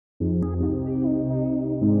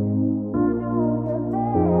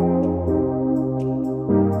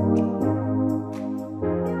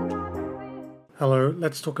Hello,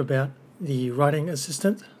 let's talk about the writing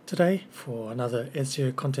assistant today for another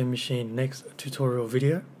SEO Content Machine Next tutorial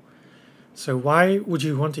video. So why would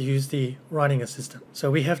you want to use the writing assistant? So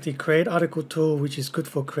we have the create article tool, which is good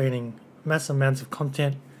for creating mass amounts of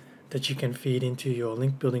content that you can feed into your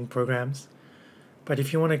link building programs. But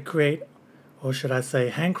if you want to create, or should I say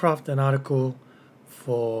handcraft an article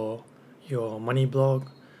for your money blog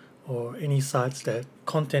or any sites that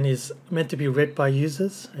content is meant to be read by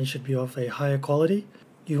users and should be of a higher quality,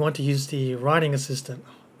 you want to use the writing assistant,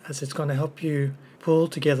 as it's going to help you pull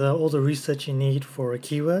together all the research you need for a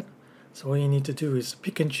keyword. So all you need to do is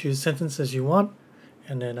pick and choose sentences you want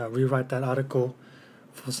and then rewrite that article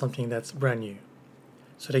for something that's brand new.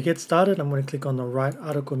 So to get started, I'm going to click on the Write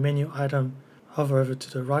Article menu item, hover over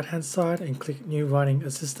to the right hand side and click New Writing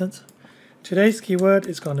Assistant. Today's keyword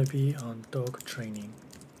is going to be on dog training.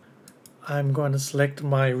 I'm going to select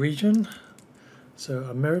my region, so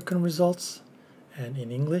American results and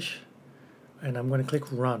in English, and I'm going to click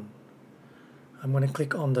Run. I'm going to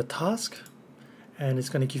click on the task and it's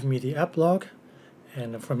going to give me the app log,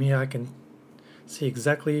 and from here I can see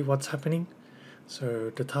exactly what's happening.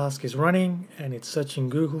 So the task is running and it's searching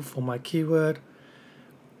Google for my keyword,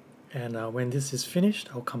 and when this is finished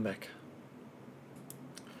I'll come back.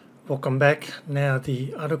 Welcome back. Now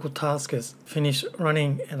the article task is finished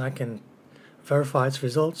running and I can verify its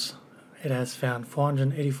results. It has found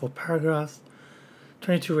 484 paragraphs,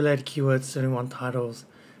 22 related keywords, 71 titles,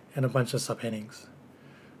 and a bunch of subheadings.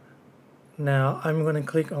 Now I'm going to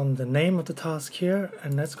click on the name of the task here,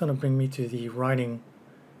 and that's going to bring me to the writing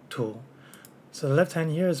tool. So the left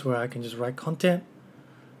hand here is where I can just write content.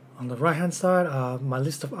 On the right hand side are my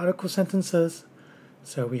list of article sentences.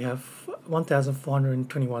 So we have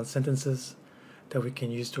 1,421 sentences that we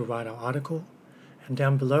can use to write our article. And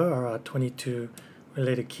down below are our 22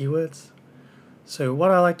 related keywords. So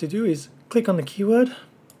what I like to do is click on the keyword,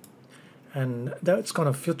 and that's going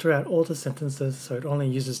to filter out all the sentences so it only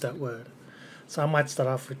uses that word. So I might start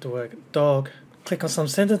off with the word dog, click on some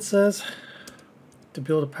sentences to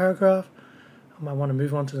build a paragraph. I might want to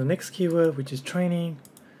move on to the next keyword, which is training,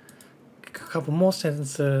 a couple more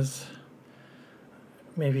sentences,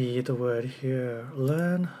 maybe the word here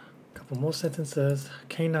learn, a couple more sentences,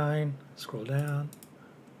 canine, scroll down.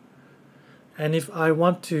 And if I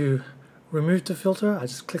want to remove the filter, I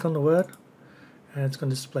just click on the word and it's going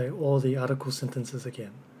to display all the article sentences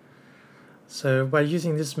again. So by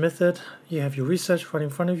using this method, you have your research right in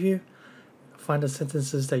front of you, find the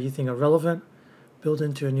sentences that you think are relevant, build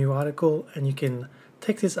into a new article, and you can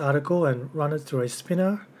take this article and run it through a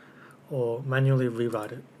spinner or manually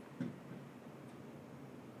rewrite it.